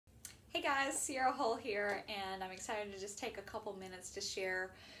Hey guys, Sierra Hull here, and I'm excited to just take a couple minutes to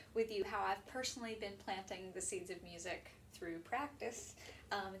share with you how I've personally been planting the seeds of music through practice.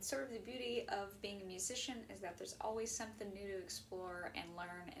 It's sort of the beauty of being a musician is that there's always something new to explore and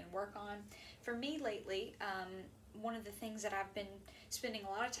learn and work on. For me lately, one of the things that I've been spending a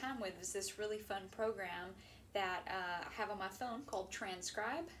lot of time with is this really fun program that I have on my phone called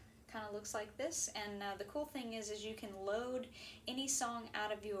Transcribe. Kind of looks like this, and the cool thing is you can load any song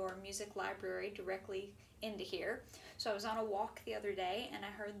out of your music library directly into here. So I was on a walk the other day and I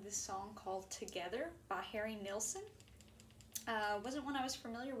heard this song called Together by Harry Nilsson. Wasn't one I was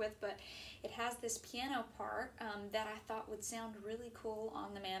familiar with, but it has this piano part that I thought would sound really cool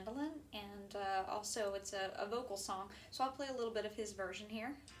on the mandolin, and also it's a vocal song, so I'll play a little bit of his version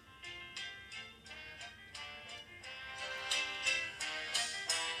here.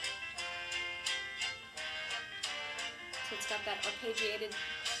 So it's got that arpeggiated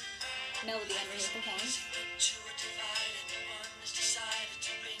melody underneath the horn.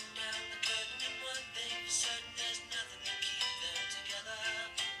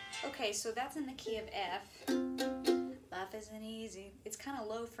 Okay, so that's in the key of F. Life isn't easy. It's kind of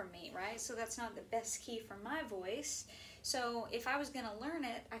low for me, right? So that's not the best key for my voice. So if I was going to learn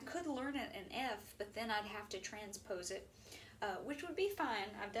it, I could learn it in F, but then I'd have to transpose it. Which would be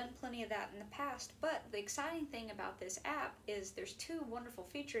fine. I've done plenty of that in the past, but the exciting thing about this app is there's two wonderful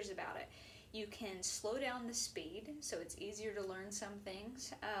features about it. You can slow down the speed, so it's easier to learn some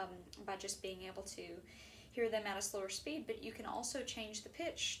things by just being able to hear them at a slower speed, but you can also change the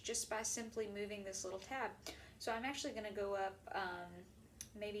pitch just by simply moving this little tab. So I'm actually going to go up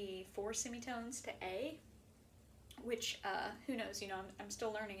maybe 4 semitones to A, which who knows, you know, I'm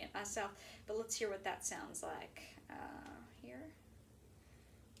still learning it myself, but let's hear what that sounds like. Here.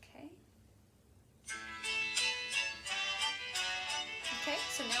 Okay. Okay,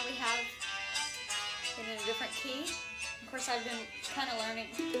 so now we have it in a different key. Of course, I've been kind of learning.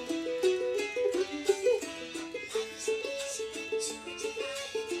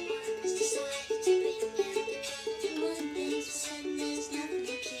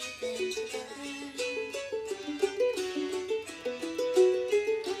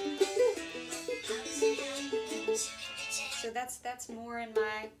 So that's more in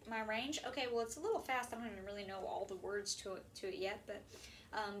my range. Okay, well, it's a little fast. I don't even really know all the words to it yet, but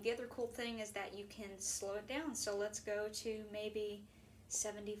the other cool thing is that you can slow it down. So let's go to maybe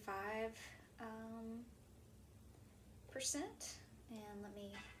 75%, and let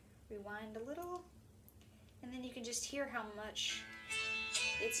me rewind a little, and then you can just hear how much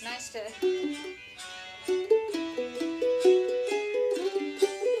it's nice to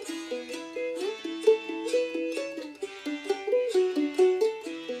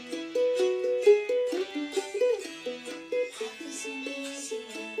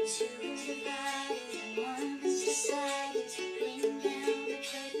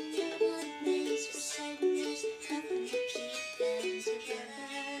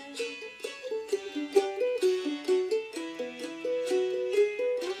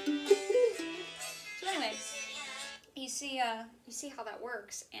you see how that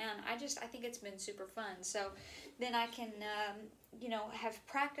works, and I think it's been super fun. So then I can you know, have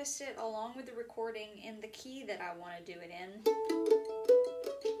practiced it along with the recording in the key that I want to do it in.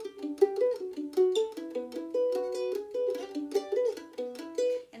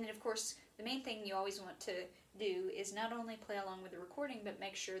 And then of course the main thing you always want to do is not only play along with the recording, but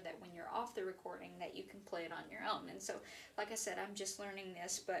make sure that when you're off the recording that you can play it on your own. And so, like I said, I'm just learning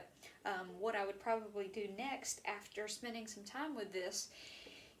this, but what I would probably do next after spending some time with this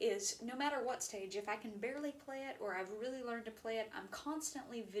is, no matter what stage, if I can barely play it or I've really learned to play it, I'm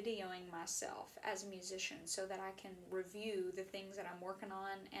constantly videoing myself as a musician so that I can review the things that I'm working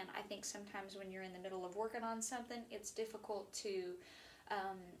on. And I think sometimes when you're in the middle of working on something, it's difficult to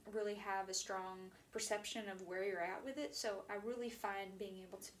really have a strong perception of where you're at with it. So I really find being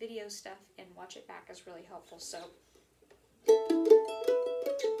able to video stuff and watch it back is really helpful. So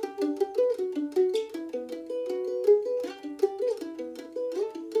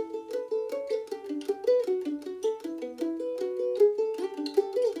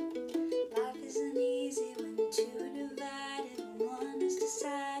life isn't easy when two are divided and one is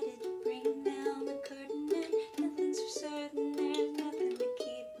decided to bring down the curtain, and nothing's for certain. There's nothing to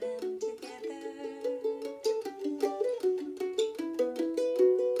keep them together.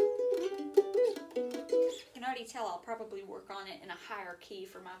 You can already tell I'll probably work on it in a higher key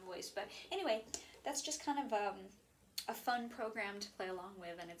for my voice, but anyway, that's just kind of a fun program to play along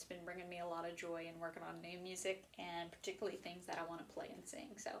with, and it's been bringing me a lot of joy in working on new music, and particularly things that I want to play and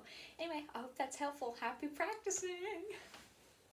sing. So anyway, I hope that's helpful. Happy practicing!